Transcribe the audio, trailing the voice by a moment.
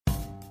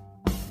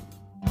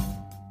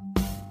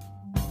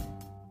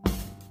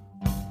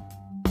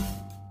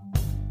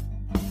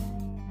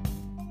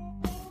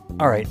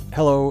Alright,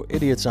 hello,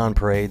 Idiots on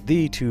Parade,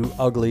 the Too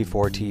Ugly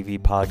for TV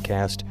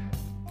podcast,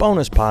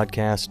 bonus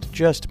podcast,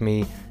 just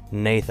me,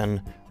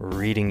 Nathan,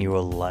 reading you a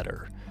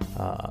letter.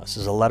 This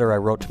is a letter I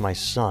wrote to my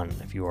son.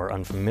 If you are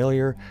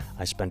unfamiliar,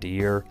 I spent a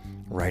year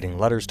writing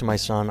letters to my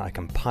son. I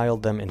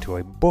compiled them into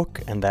a book,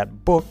 and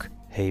that book,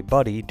 Hey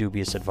Buddy,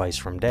 Dubious Advice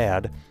from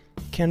Dad,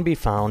 can be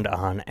found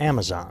on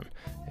Amazon.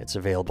 It's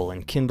available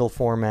in Kindle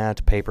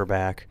format,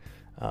 paperback,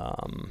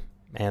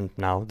 and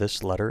now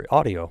this letter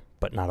audio,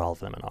 but not all of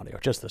them in audio,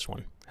 just this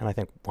one, and I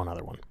think one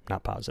other one,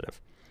 not positive.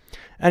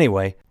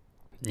 Anyway,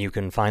 you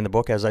can find the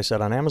book, as I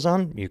said, on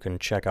Amazon. You can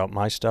check out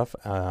my stuff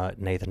at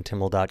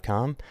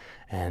nathantimmel.com,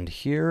 and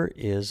here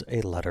is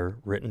a letter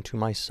written to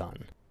my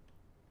son.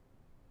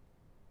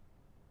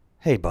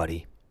 Hey,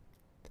 buddy.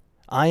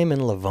 I am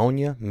in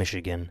Livonia,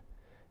 Michigan,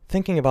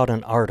 thinking about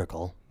an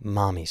article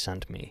Mommy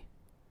sent me.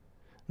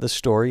 The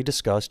story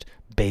discussed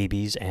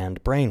babies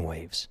and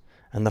brainwaves,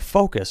 and the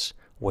focus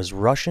was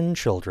Russian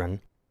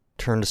children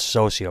turned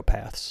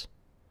sociopaths.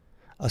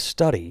 A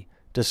study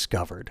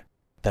discovered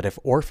that if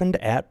orphaned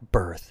at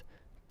birth,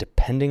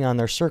 depending on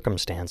their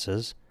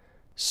circumstances,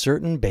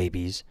 certain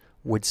babies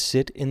would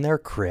sit in their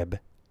crib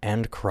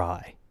and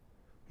cry,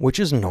 which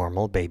is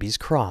normal, babies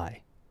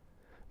cry.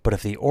 But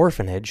if the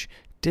orphanage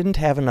didn't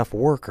have enough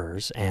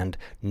workers and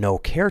no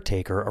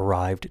caretaker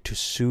arrived to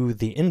soothe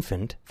the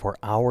infant for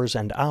hours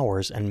and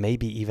hours and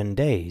maybe even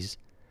days,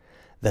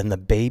 then the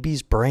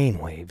baby's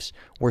brainwaves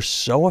were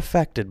so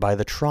affected by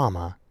the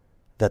trauma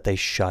that they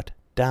shut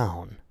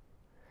down.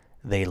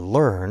 They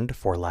learned,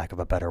 for lack of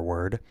a better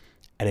word,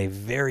 at a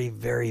very,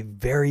 very,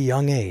 very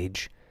young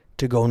age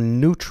to go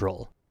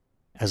neutral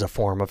as a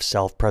form of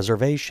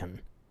self-preservation.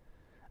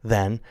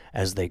 Then,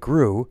 as they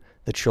grew,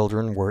 the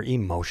children were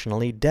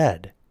emotionally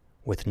dead,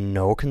 with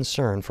no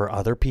concern for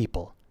other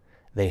people.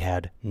 They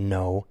had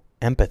no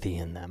empathy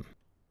in them.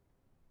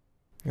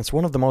 It's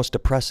one of the most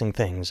depressing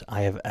things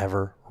I have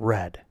ever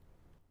read.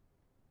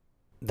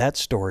 That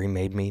story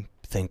made me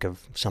think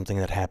of something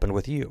that happened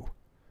with you.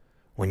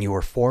 When you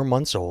were 4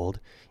 months old,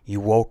 you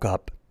woke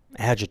up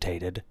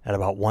agitated at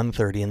about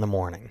 1:30 in the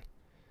morning.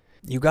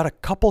 You got a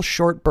couple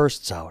short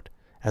bursts out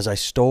as I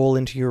stole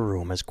into your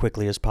room as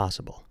quickly as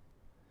possible.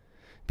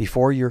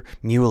 Before your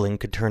mewling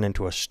could turn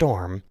into a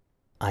storm,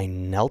 I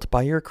knelt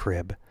by your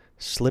crib,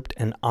 slipped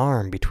an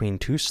arm between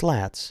two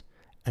slats,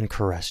 and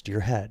caressed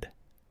your head.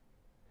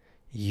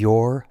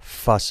 Your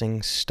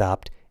fussing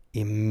stopped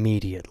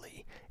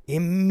immediately.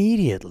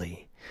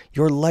 Immediately.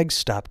 Your legs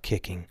stopped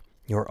kicking,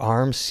 your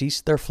arms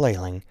ceased their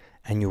flailing,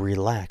 and you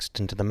relaxed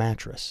into the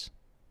mattress.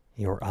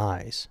 Your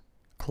eyes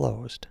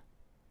closed.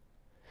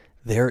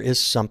 There is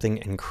something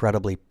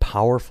incredibly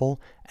powerful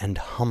and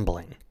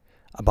humbling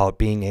about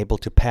being able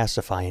to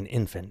pacify an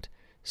infant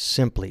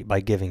simply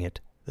by giving it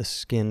the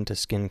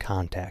skin-to-skin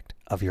contact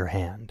of your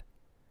hand.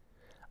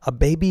 A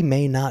baby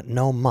may not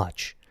know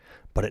much,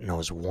 but it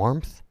knows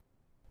warmth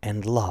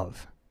and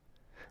love.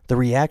 The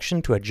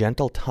reaction to a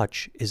gentle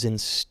touch is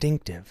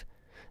instinctive.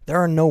 There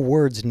are no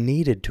words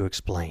needed to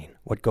explain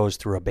what goes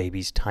through a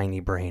baby's tiny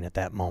brain at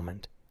that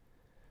moment.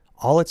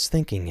 All it's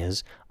thinking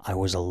is, I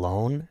was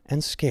alone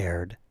and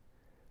scared,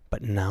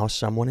 but now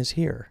someone is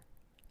here.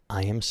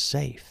 I am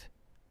safe.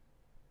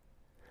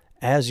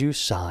 As you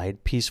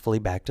sighed peacefully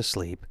back to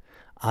sleep,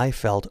 I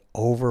felt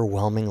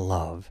overwhelming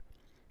love,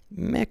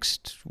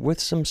 mixed with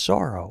some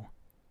sorrow.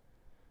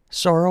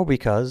 Sorrow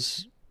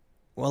because,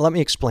 well, let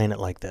me explain it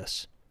like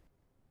this.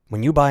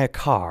 When you buy a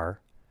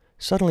car,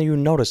 suddenly you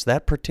notice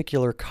that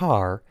particular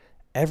car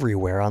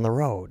everywhere on the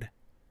road.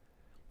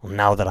 Well,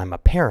 now that I'm a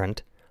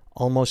parent,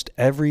 almost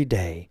every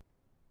day,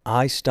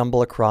 I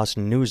stumble across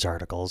news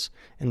articles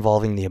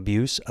involving the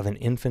abuse of an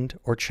infant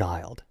or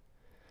child.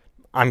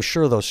 I'm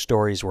sure those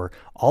stories were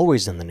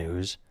always in the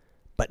news,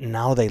 but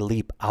now they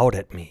leap out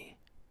at me.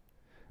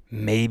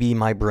 Maybe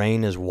my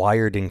brain is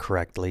wired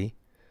incorrectly,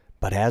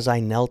 but as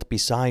I knelt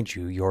beside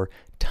you, your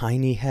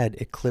tiny head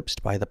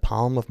eclipsed by the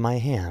palm of my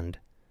hand,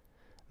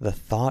 the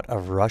thought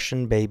of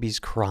Russian babies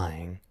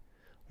crying,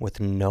 with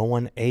no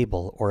one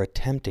able or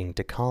attempting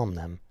to calm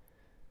them,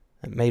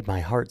 it made my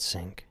heart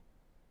sink.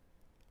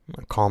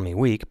 Call me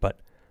weak, but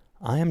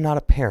I am not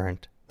a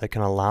parent that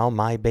can allow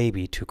my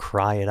baby to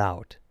cry it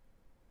out.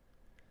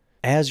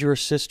 As your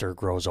sister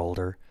grows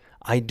older,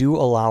 I do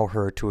allow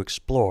her to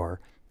explore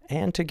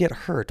and to get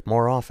hurt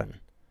more often.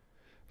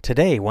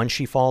 Today, when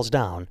she falls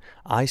down,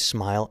 I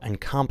smile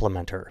and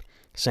compliment her,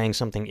 saying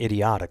something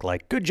idiotic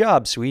like, "Good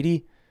job,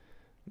 sweetie."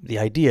 The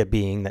idea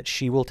being that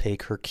she will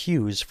take her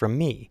cues from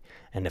me,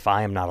 and if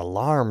I am not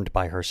alarmed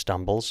by her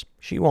stumbles,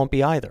 she won't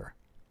be either.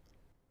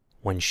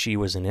 When she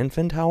was an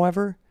infant,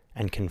 however,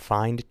 and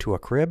confined to a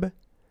crib,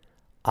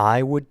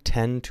 I would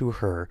tend to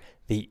her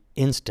the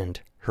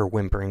instant her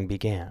whimpering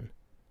began,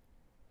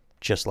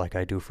 just like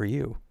I do for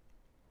you.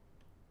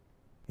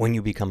 When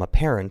you become a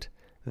parent,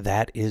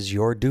 that is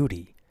your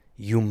duty.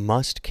 You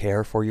must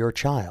care for your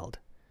child.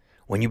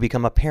 When you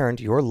become a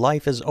parent, your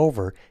life is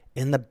over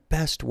in the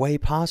best way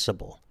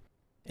possible.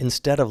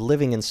 Instead of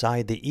living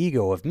inside the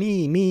ego of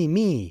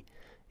me,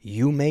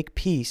 you make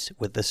peace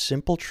with the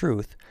simple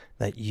truth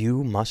that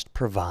you must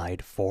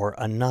provide for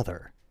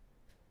another.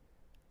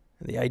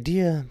 The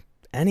idea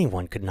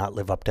anyone could not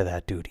live up to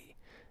that duty,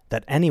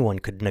 that anyone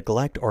could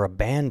neglect or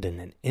abandon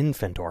an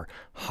infant or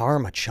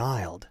harm a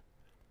child,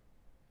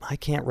 I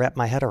can't wrap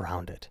my head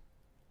around it.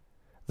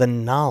 The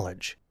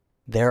knowledge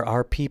there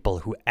are people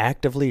who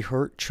actively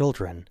hurt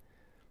children,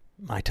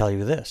 I tell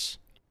you this: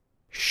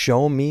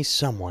 show me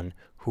someone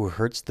who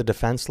hurts the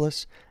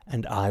defenseless,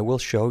 and I will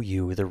show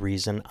you the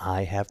reason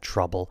I have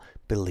trouble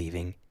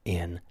believing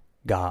in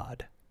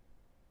God.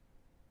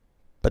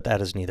 But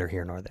that is neither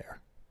here nor there.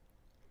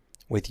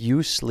 With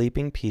you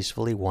sleeping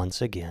peacefully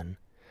once again,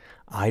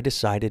 I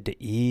decided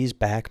to ease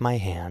back my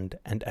hand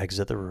and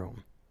exit the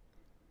room.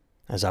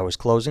 As I was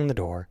closing the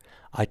door,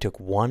 I took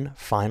one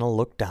final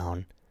look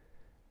down,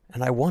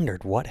 and I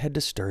wondered what had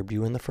disturbed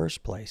you in the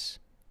first place.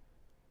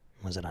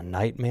 Was it a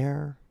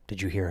nightmare?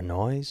 Did you hear a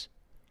noise?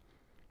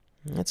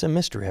 It's a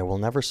mystery I will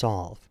never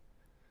solve.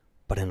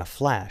 But in a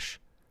flash,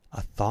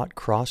 a thought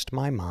crossed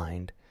my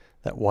mind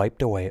that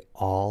wiped away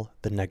all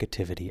the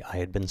negativity I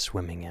had been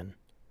swimming in.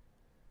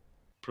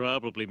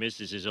 Probably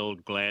misses his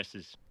old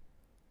glasses.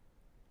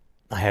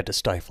 I had to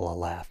stifle a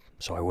laugh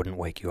so I wouldn't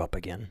wake you up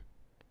again.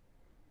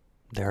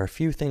 There are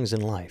few things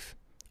in life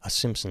a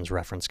Simpsons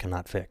reference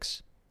cannot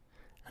fix,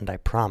 and I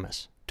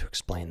promise to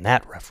explain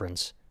that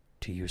reference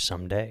to you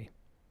someday.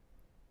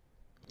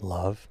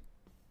 Love,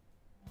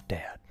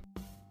 Dad.